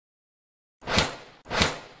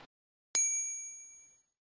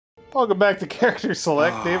Welcome back to Character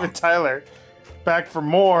Select. David Tyler. Back for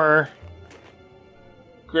more.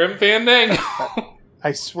 Grim Fandango.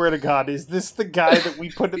 I swear to God, is this the guy that we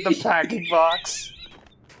put in the packing box?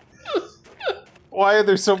 Why are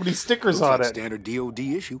there so many stickers Looks on like it? Standard DOD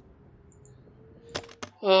issue.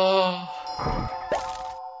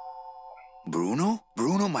 Bruno?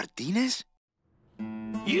 Bruno Martinez?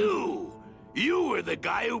 You were the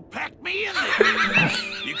guy who packed me in there.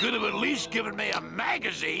 You could have at least given me a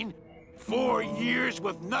magazine. 4 years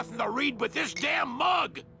with nothing to read but this damn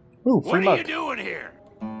mug. Ooh, What free are mug. you doing here?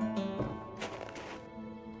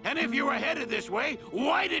 And if you were headed this way,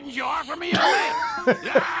 why didn't you offer me a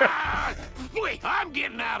lift? Wait, I'm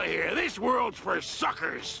getting out of here. This world's for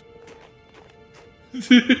suckers.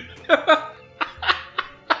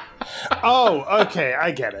 Oh, okay,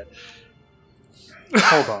 I get it.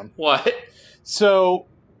 Hold on. What? So,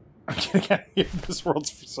 I'm gonna get here. This world's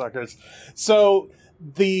for suckers. So,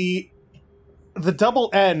 the double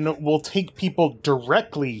N will take people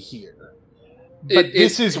directly here, but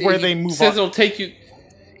this is where they move says on. It'll take you.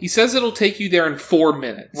 He says it'll take you there in 4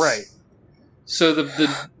 minutes. Right. So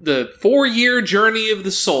the 4-year journey of the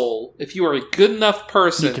soul. If you are a good enough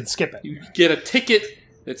person, You can skip it. You get a ticket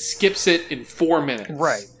that skips it in 4 minutes.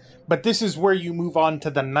 Right. But this is where you move on to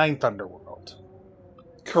the 9th underworld.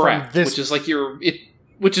 Correct. This-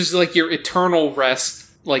 Which is like your eternal rest,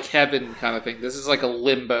 like heaven kind of thing. This is like a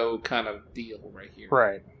limbo kind of deal right here.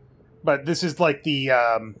 Right. But this is like the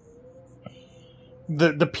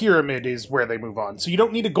pyramid is where they move on. So you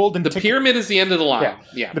don't need a golden ticket. The pyramid is the end of the line.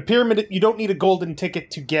 Yeah. The pyramid, you don't need a golden ticket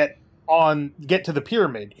to get to the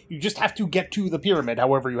pyramid. You just have to get to the pyramid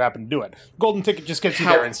however you happen to do it. Golden ticket just gets you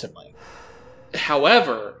there instantly.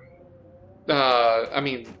 However,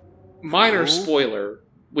 minor spoiler,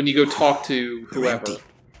 when you go talk to whoever,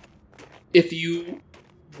 if you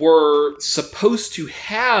were supposed to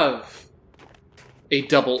have a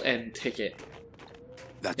double N ticket,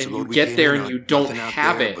 That's and the road you we get came there in and on. you don't Nothing out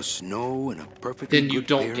have there it, but snow and a perfectly then you good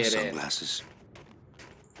don't pair of get in. sunglasses.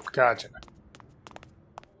 Gotcha.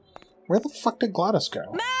 Where the fuck did Glottis go?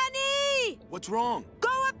 Manny! What's wrong? Go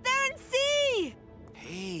up there and see!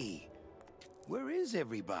 Hey, where is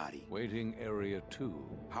everybody? Waiting area 2.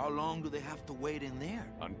 How long do they have to wait in there?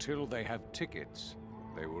 Until they have tickets.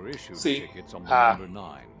 They were issued See? tickets on the number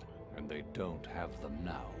 9, and they don't have them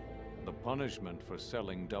now. The punishment for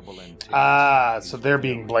selling double N tickets. So they're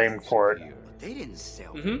being blamed for it. severe. But they didn't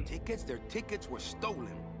sell their tickets. Their tickets were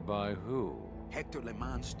stolen. By who? Hector Le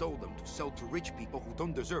Mans stole them to sell to rich people who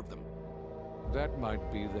don't deserve them. That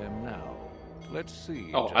might be them now. Let's see.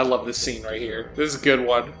 Oh, just I love what this they scene right here. deserve. This is a good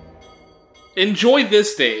one. Enjoy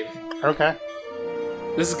this, Dave. Okay.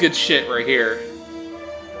 This is good shit right here.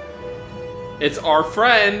 It's our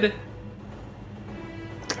friend.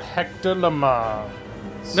 Hector Le Mans.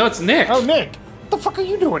 No, it's Nick. Oh, Nick. What the fuck are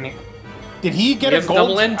you doing here? Did he get He a has a gold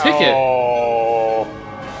double N ticket. Oh.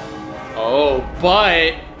 Oh,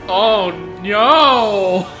 but... Oh,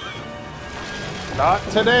 no! Not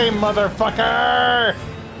today, motherfucker!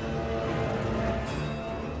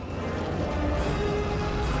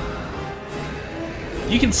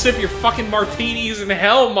 You can sip your fucking martinis in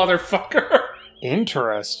hell, motherfucker!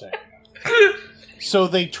 Interesting. So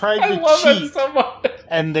they tried I to love cheat, it so much.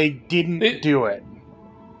 and they didn't do it.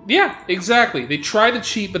 Yeah, exactly. They tried to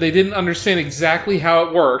cheat, but they didn't understand exactly how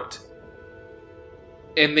it worked.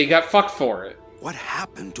 And they got fucked for it. What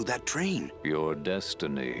happened to that train? Your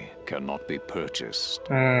destiny cannot be purchased.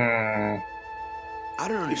 Hmm. I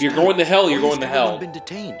don't understand. If you're going to hell, you're Why going to has everyone hell. been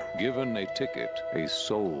detained? Given a ticket, a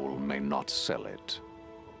soul may not sell it.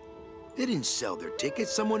 They didn't sell their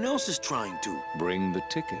tickets. Someone else is trying to. Bring the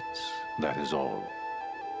tickets, that is all.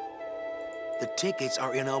 The tickets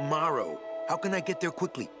are in El Maro. How can I get there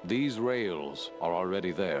quickly? These rails are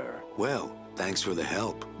already there. Well, thanks for the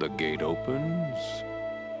help. The gate opens.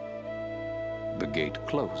 The gate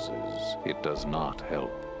closes. It does not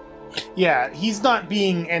help. Yeah, he's not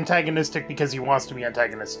being antagonistic because he wants to be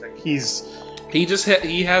antagonistic. He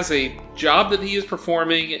has a job that he is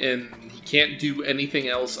performing, and he can't do anything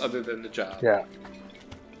else other than the job. Yeah.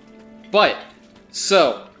 But,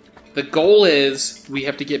 so, the goal is we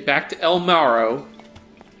have to get back to El Maro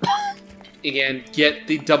and get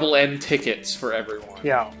the double N tickets for everyone.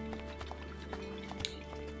 Yeah.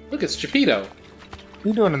 Look, it's Geppetto. What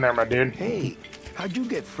you doing in there, my dude? Hey, how'd you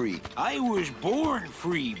get free? I was born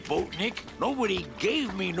free, Boatnik. Nobody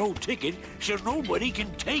gave me no ticket, so nobody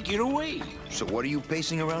can take it away. So what are you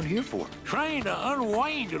pacing around here for? Trying to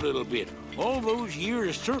unwind a little bit. All those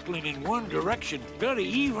years circling in one direction. Gotta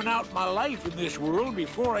even out my life in this world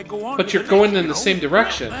before I go on. But to you're the going next, in you the know? same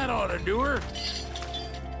direction. That ought to do her.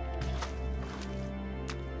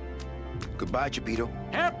 Goodbye, Geppetto.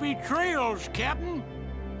 Happy trails, Captain.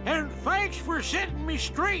 And thanks for setting me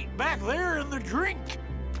straight back there in the drink.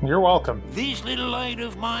 You're welcome. This little light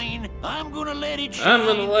of mine, I'm gonna let it shine. I'm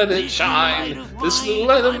gonna let it shine. This little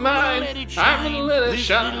light of mine, I'm gonna let it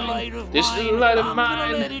shine. This little light of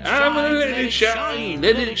mine, I'm gonna let it shine.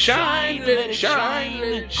 Let it shine, let it shine, let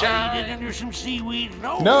it shine. Hide it under some seaweed.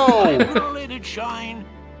 No. No. I'm gonna let it shine.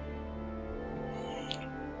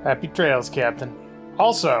 Happy trails, Captain.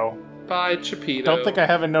 Also, Bye, Chipito. don't think I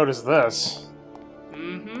haven't noticed this.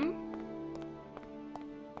 Mm-hmm.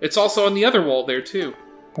 It's also on the other wall there, too.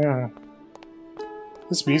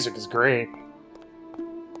 This music is great.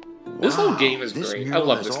 This whole game is This great. I mural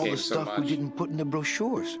love has this all game the so stuff much. we didn't put in the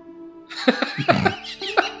brochures.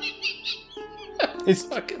 It's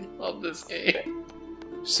fucking love this game.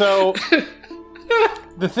 so.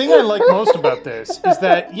 The thing I like most about this is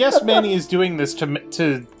that yes, Manny is doing this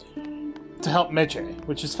to help Meche,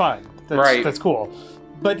 which is fine. That's cool.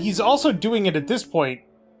 But he's also doing it at this point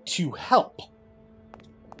to help.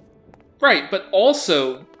 Right, but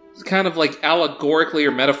also, kind of like allegorically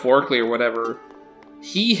or metaphorically or whatever,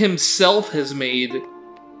 he himself has made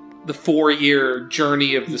the 4-year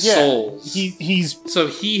journey of the souls. So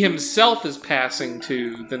he himself is passing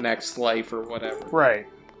to the next life or whatever. Right.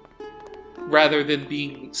 Rather than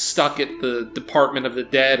being stuck at the Department of the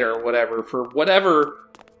Dead or whatever for whatever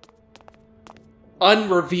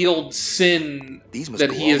unrevealed sin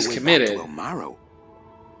that he has committed.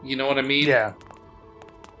 You know what I mean? Yeah.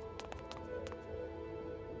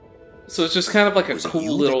 So it's just kind of like a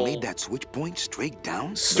cool little made that switch point straight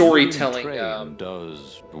down? storytelling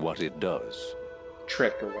does what it does.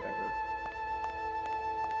 trick or whatever.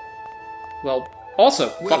 Well, also,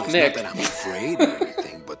 fuck it's Nick. Not that I'm afraid or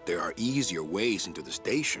anything, but there are easier ways into the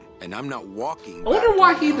station, and I'm not walking. I wonder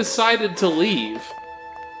why he decided to leave.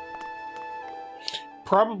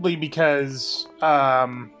 Probably because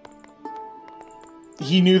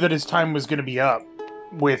he knew that his time was going to be up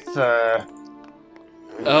with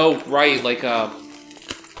Oh, right, like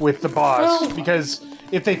with the boss. Well, because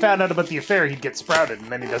if they found out about the affair, he'd get sprouted,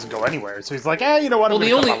 and then he doesn't go anywhere. So he's like, you know what? I'm going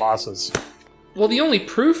to cut my losses. Well, the only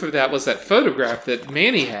proof of that was that photograph that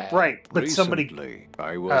Manny had. Right, but Recently,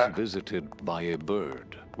 I was visited by a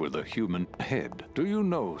bird with a human head. Do you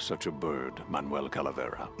know such a bird, Manuel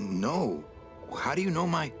Calavera? No. How do you know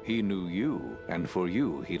my... He knew you, and for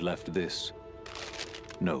you, he left this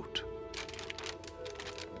note.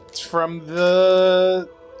 It's from the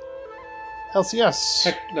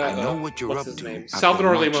LCS. I know what you're what's up his to. name? I've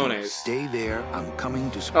Salvador been watching. Limones. Stay there. I'm coming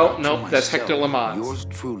to Oh, sprout no, for that's myself. Hector Lemans. Yours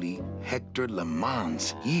truly, Hector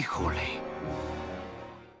Lemans. Híjole.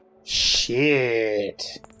 Shit.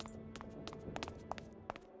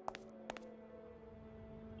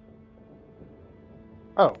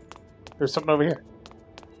 Oh, there's something over here.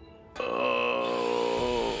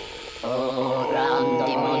 Oh, gran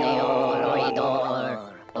demonio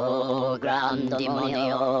roidor. Oh, gran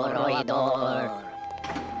demonio roidor.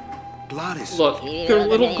 Glottis. Look, they're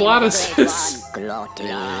little Glottises.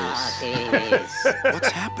 Glottis. What's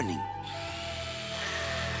happening?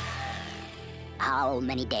 How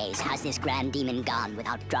many days has this grand demon gone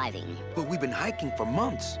without driving? But we've been hiking for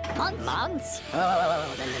months. Months?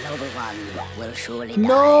 Oh, then the noble one will surely die.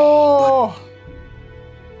 No!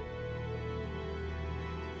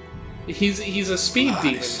 He's a speed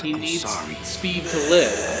demon. Glottis, He I'm needs sorry. speed to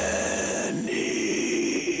live.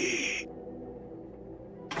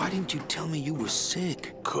 Why didn't you tell me you were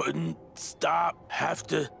sick? Couldn't stop. Have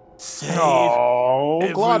to save. Oh,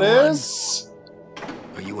 everyone. Glottis!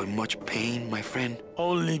 Are you in much pain, my friend?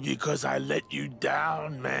 Only because I let you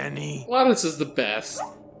down, Manny. Glottis is the best.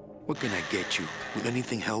 What can I get you? Will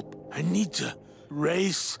anything help? I need to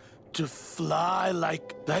race to fly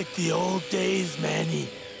like the old days, Manny.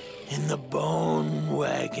 In the bone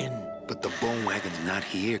wagon. But the bone wagon's not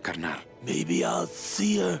here, carnal. Maybe I'll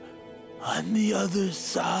see her on the other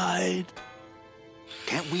side.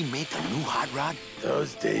 Can't we make a new hot rod?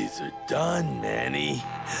 Those days are done, Manny.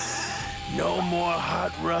 No more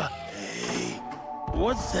hot rod. Hey,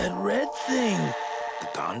 what's that red thing? The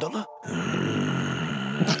gondola?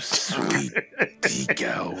 Sweet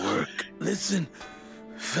decal work. Listen,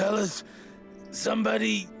 fellas,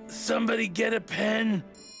 somebody get a pen.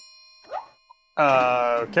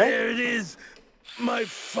 Okay. There it is. My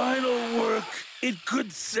final work. It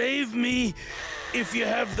could save me if you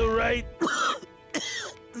have the right...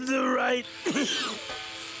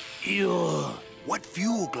 fuel. What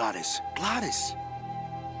fuel, Glottis? Glottis!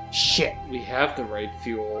 Shit. We have the right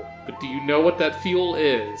fuel, but do you know what that fuel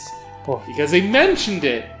is? Oh. Because they mentioned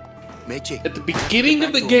it Meche, at the beginning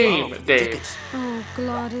of the game, Dave. Oh,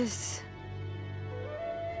 Glottis.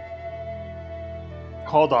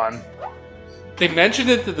 Hold on. They mentioned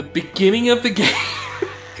it at the beginning of the game.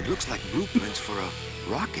 It looks like blueprints for a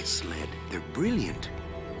rocket sled. They're brilliant.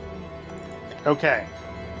 Okay.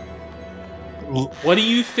 What do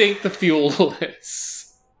you think the fuel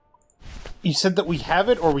is? You said that we have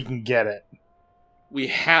it or we can get it? We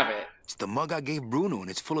have it. It's the mug I gave Bruno, and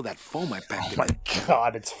it's full of that foam I packed. Oh my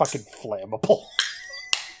god, it's fucking flammable.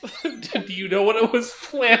 Do you know what it was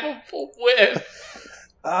flammable with?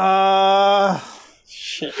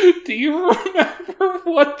 Shit. Do you remember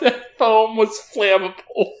what that foam was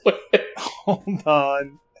flammable with? Hold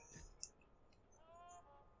on.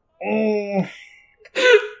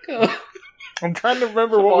 I'm trying to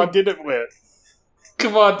remember what we did it with.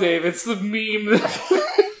 Come on, Dave. It's the meme that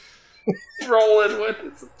we're rolling with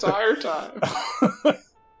this entire time.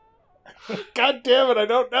 God damn it, I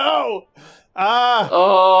don't know.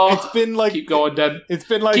 It's been like... Keep going, Dan. It's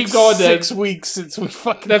been like keep going, 6 weeks since we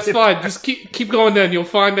fucking That's did fine. that. Just keep going, Dan. You'll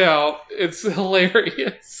find out. It's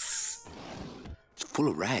hilarious. It's full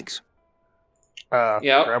of rags.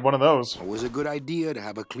 Yep. Grab one of those. Always a good idea to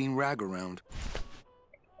have a clean rag around.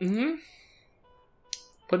 Mm-hmm.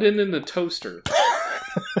 Put it in the toaster.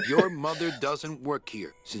 Your mother doesn't work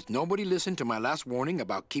here. Since nobody listened to my last warning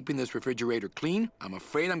about keeping this refrigerator clean, I'm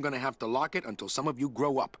afraid I'm going to have to lock it until some of you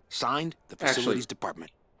grow up. Signed, the Facilities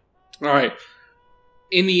Department. All right.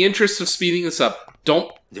 In the interest of speeding this up,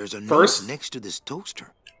 don't... There's a first... note next to this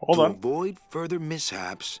toaster. Hold on. To avoid further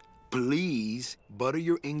mishaps, please butter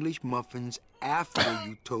your English muffins after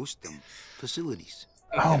you toast them. Facilities.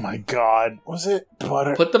 Oh my god. Was it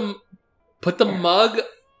butter? Put the mug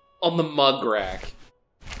on the mug rack.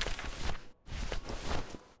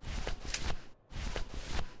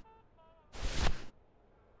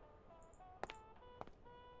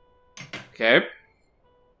 Okay.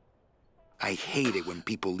 I hate it when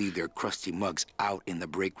people leave their crusty mugs out in the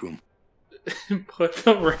break room. Put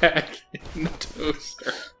the rack in the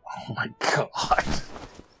toaster. Oh my god.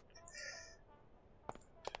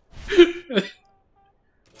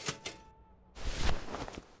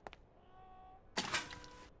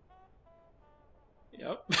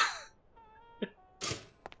 Yep.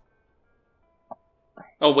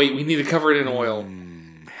 Oh wait, we need to cover it in oil.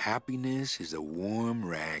 Happiness is a warm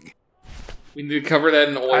rag. We need to cover that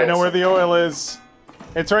in oil. I know where the oil is.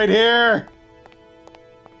 It's right here.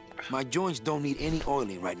 My joints don't need any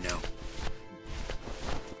oiling right now.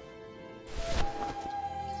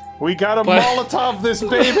 We gotta Molotov this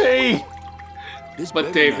baby.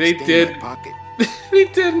 But Dave, they did. They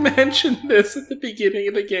did mention this at the beginning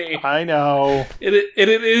of the game. I know. It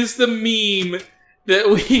is the meme that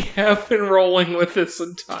we have been rolling with this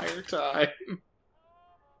entire time.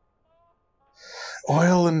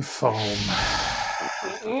 Oil and foam.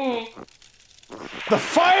 The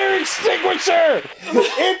fire extinguisher!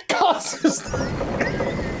 It causes...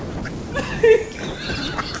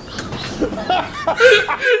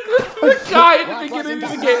 The guy at the beginning of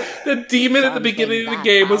the game, the demon at the beginning of the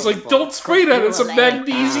game was like, don't spray that, it's a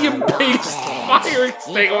magnesium-based fire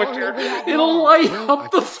extinguisher. It'll light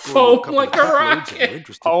up the foam like a rocket.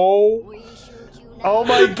 Oh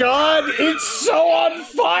my god, it's so on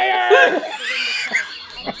fire!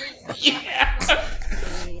 Yeah!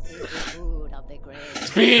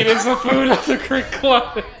 Speed is the food of the great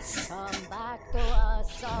Glottis. Come back to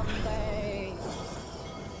us someday.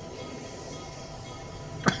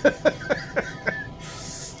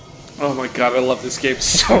 Oh my god, I love this game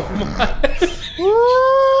so much.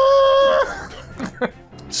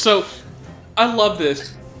 So, I love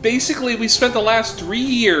this. Basically, we spent the last 3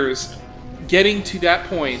 years getting to that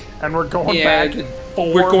point. And we're going back in 4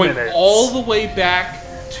 minutes. We're going all the way back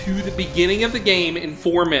to the beginning of the game in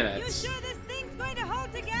 4 minutes. You sure this thing's going to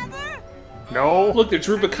hold together? No. Look, there's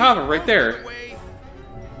Rubicava right there.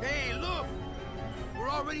 Hey, look! We're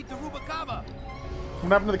already to Rubicava.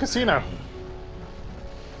 What happened to the casino?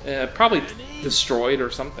 Probably destroyed or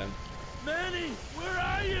something. Manny, where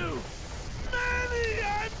are you? Manny,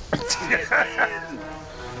 I'm trying.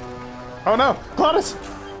 Oh no! Glottis!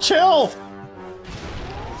 Chill!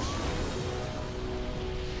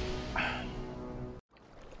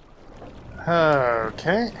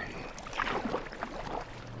 Okay.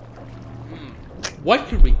 What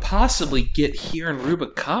could we possibly get here in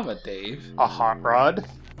Rubicava, Dave? A hot rod?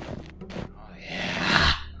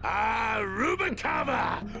 Ah,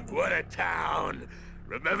 Rubicava! What a town!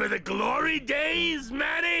 Remember the glory days,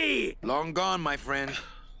 Manny? Long gone, my friend.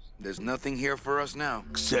 There's nothing here for us now.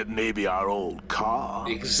 Except maybe our old car.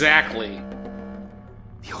 Exactly.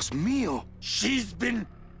 Dios mío! She's been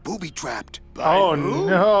booby-trapped. by Oh who?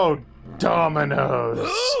 no! Dominoes!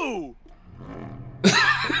 Who?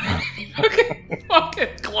 Okay, fucking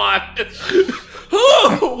Glottis.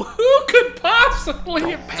 Who could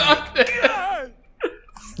possibly have done that?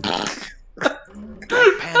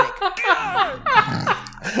 Don't panic.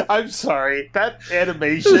 I'm sorry. That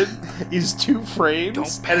animation is 2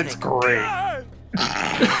 frames, and it's great.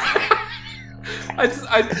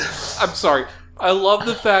 I'm sorry. I love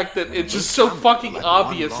the fact that it's just so fucking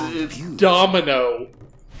obvious that it's Domino.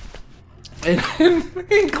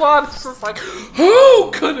 And Glottis is like, who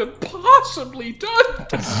could have possibly done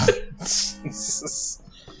that? Jesus.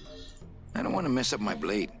 I don't want to mess up my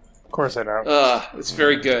blade. Of course I don't. It's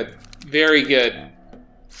very good. Very good.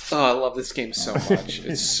 Oh, I love this game so much.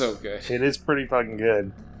 It's so good. It is pretty fucking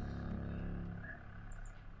good.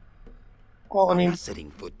 Well, I mean... I'm not setting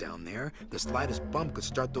foot down there. The slightest bump could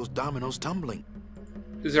start those dominoes tumbling.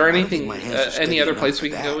 Is there anything, any other place we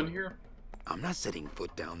can go in here? I'm not setting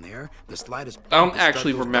foot down there. The slightest bump I don't could start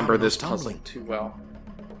actually those remember dominoes this puzzle tumbling. too well.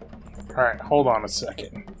 Alright, hold on a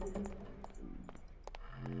second.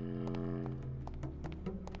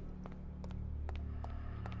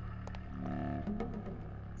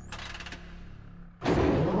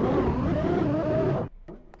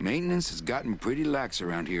 Maintenance has gotten pretty lax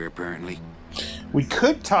around here, apparently. We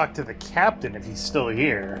could talk to the captain if he's still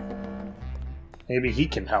here. Maybe he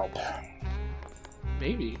can help.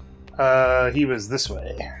 Maybe. He was this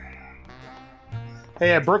way.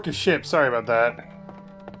 Hey, I broke his ship. Sorry about that.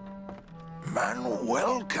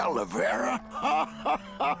 Manuel Calavera?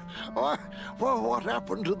 Well, what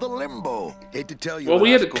happened to the Limbo? Hate to tell you, Well,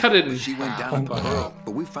 we had to Velasco, cut it in she went half, down but- Pearl,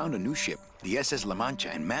 but we found a new ship, the SS La Mancha,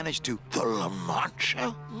 and managed to... The La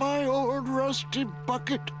Mancha? My old rusty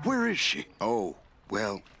bucket. Where is she? Oh,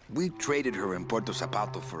 well, we traded her in Puerto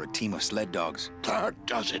Zapato for a team of sled dogs. That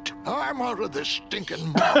does it. I'm out of this stinking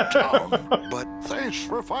mob town. But Thanks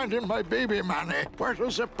for finding my baby, Manny. Puerto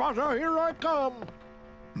Zapato, here I come.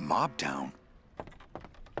 Mob Town?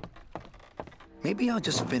 Maybe I'll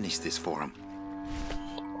just finish this for him.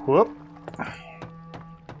 Whoop.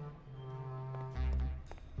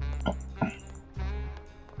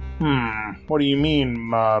 What do you mean,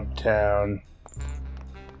 Mob Town?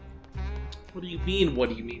 What do you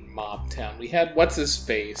mean, Mob Town? We had, what's his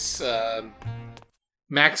face?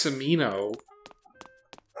 Maximino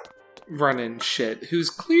running shit, who's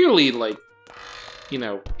clearly, like, you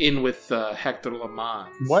know, in with Hector LeMans.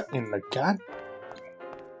 What in the god?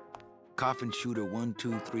 Coffin shooter 1,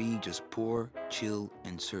 2, 3, just pour, chill,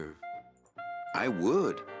 and serve. I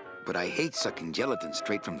would, but I hate sucking gelatin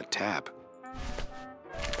straight from the tap.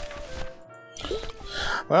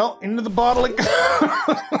 Well, into the bottle it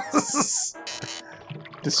goes.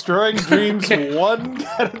 Destroying dreams one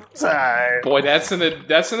at a time. Boy, that's an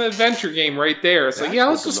adventure game right there. It's like, That's yeah,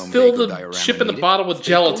 let's what just the fill lumbago the diorama ship in the needed. bottle with Fake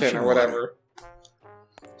gelatin ocean or whatever.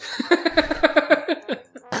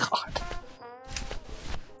 God.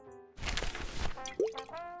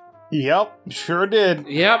 Yep, sure did.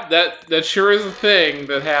 Yep, that sure is a thing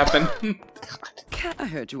that happened. I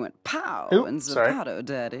heard you went pow Oop, and sorry. Zapato,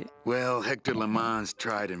 Daddy. Well, Hector LeMans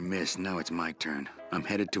tried and missed. Now it's my turn. I'm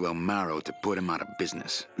headed to El Maro to put him out of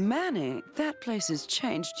business. Manny, that place has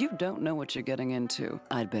changed. You don't know what you're getting into.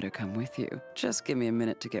 I'd better come with you. Just give me a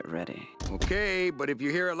minute to get ready. Okay, but if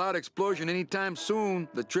you hear a loud explosion anytime soon,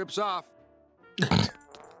 the trip's off.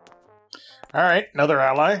 Alright, another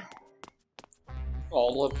ally.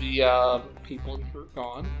 All of the people in here are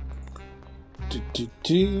gone.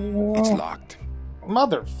 It's locked.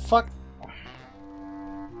 Motherfuck.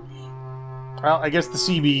 Well, I guess the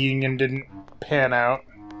CB Union didn't pan out.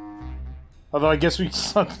 Although I guess we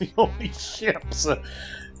sunk the only ship, so...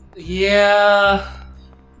 Yeah.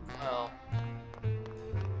 Well.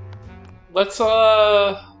 Let's,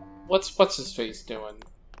 what's his face doing?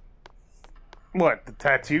 What, the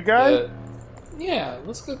tattoo guy? Yeah,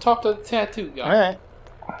 let's go talk to the tattoo guy. Alright.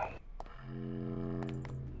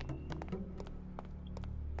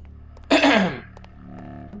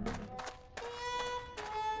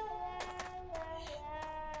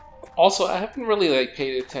 Also, I haven't really, like,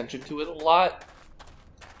 paid attention to it a lot.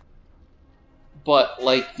 But,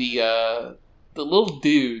 like, the little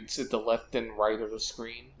dudes at the left and right of the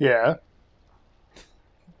screen. Yeah.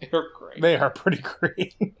 They're great. They are pretty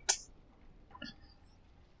great.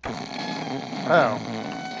 Oh.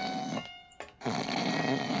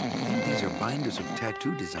 These are binders of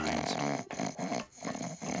tattoo designs.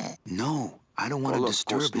 No, I don't want to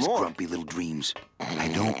disturb his grumpy little dreams. I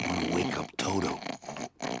don't want to wake up Toto.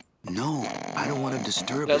 No, I don't want to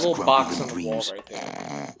disturb that his little grumpy box little on the wall dreams. right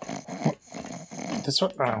there. This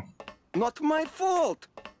one? Oh. Not my fault.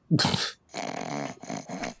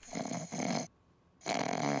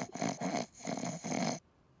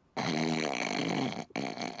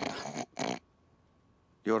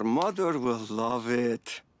 Your mother will love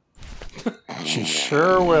it. She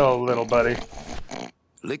sure will, little buddy.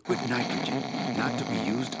 Liquid nitrogen, not to be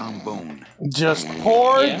used on bone. Just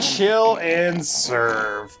pour, chill, and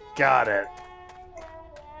serve. Got it.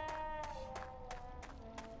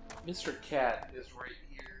 Mr. Cat is right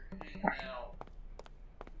here hanging out.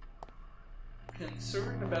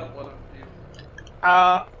 Concerned about what I'm doing.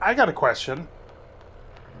 I got a question.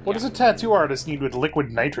 What does a tattoo artist need with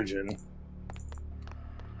liquid nitrogen?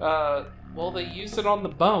 Well, they use it on the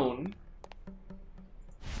bone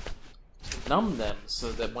to numb them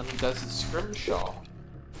so that when he does his scrimshaw,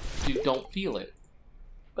 you don't feel it.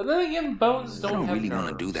 But then again, bones don't have really nerves.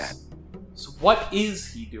 want to do that. So what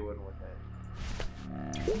is he doing with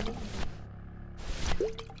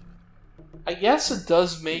it? I guess it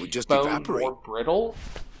does make bone more brittle,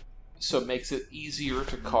 so it makes it easier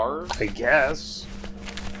to carve. I guess.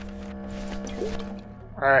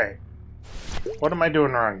 Alright. What am I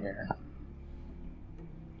doing wrong here?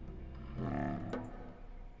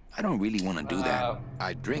 I don't really want to do that.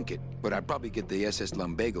 I'd drink it, but I'd probably get the SS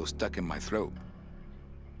Lumbago stuck in my throat.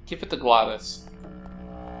 Give it to Glottis.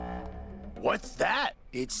 What's that?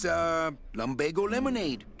 It's, Lumbago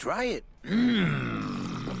lemonade. Try it.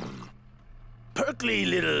 Perkly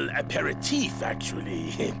little aperitif,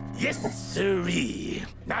 actually. Yes, sirree.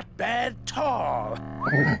 Not bad tall.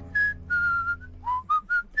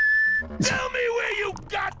 Tell me where you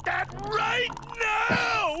got that right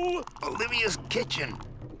now! Olivia's kitchen.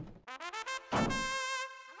 Lumbago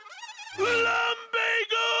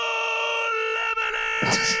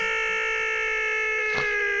lemonade!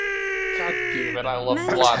 God damn it, I love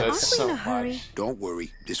Glottis so much. Don't worry,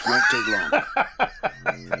 this won't take long.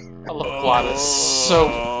 I love Glottis so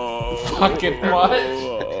fucking much.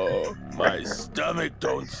 My stomach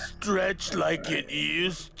don't stretch like it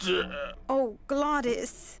used to. Oh,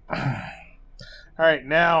 Glottis. Alright,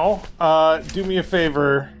 now, do me a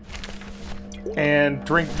favor and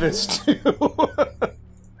drink this too.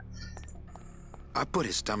 I put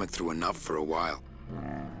his stomach through enough for a while.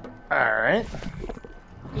 Alright.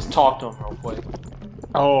 Just talk to him real quick.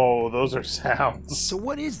 Oh, those are sounds. So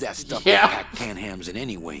what is that stuff Yeah. that pack canned hams in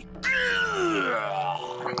anyway?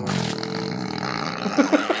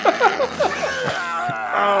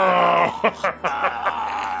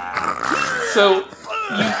 So, you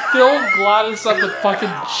fill Glottis up with fucking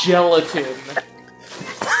gelatin.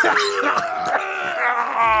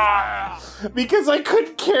 Because I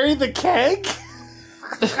couldn't carry the keg?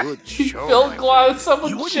 Good You show, filled my Glottis up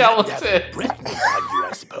You with wouldn't have that gelatin. for breakfast, have you,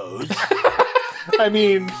 I suppose? I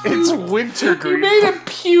mean, it's wintergreen. You made him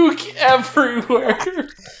puke everywhere.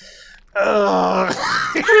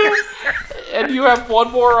 And you have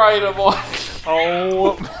one more item on.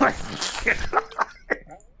 Oh my god.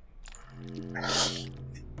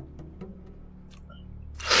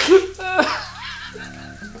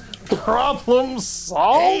 Problem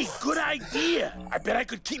solved? Hey, good idea. I bet I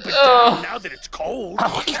could keep it down now that it's cold.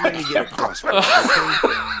 Let me get across.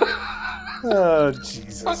 Oh,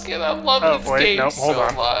 Jesus. Fucking, I love this game hold so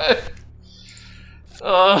on.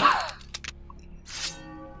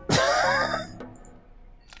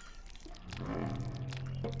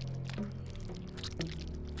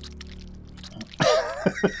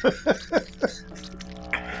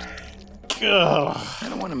 I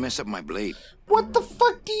don't want to mess up my blade. What the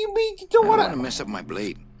fuck do you mean you don't I want don't want to mess up my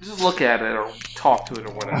blade. Just look at it or talk to it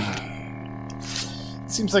or whatever.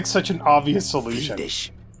 Seems like such an obvious solution.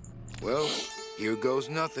 Fiendish. Well, here goes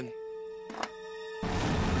nothing.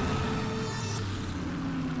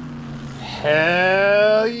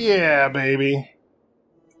 Hell yeah, baby.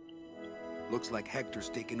 Looks like Hector's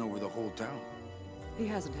taken over the whole town. He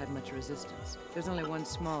hasn't had much resistance. There's only one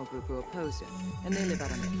small group who oppose him, and they live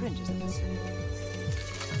out on the fringes of the city.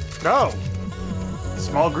 No.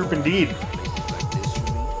 Small group indeed.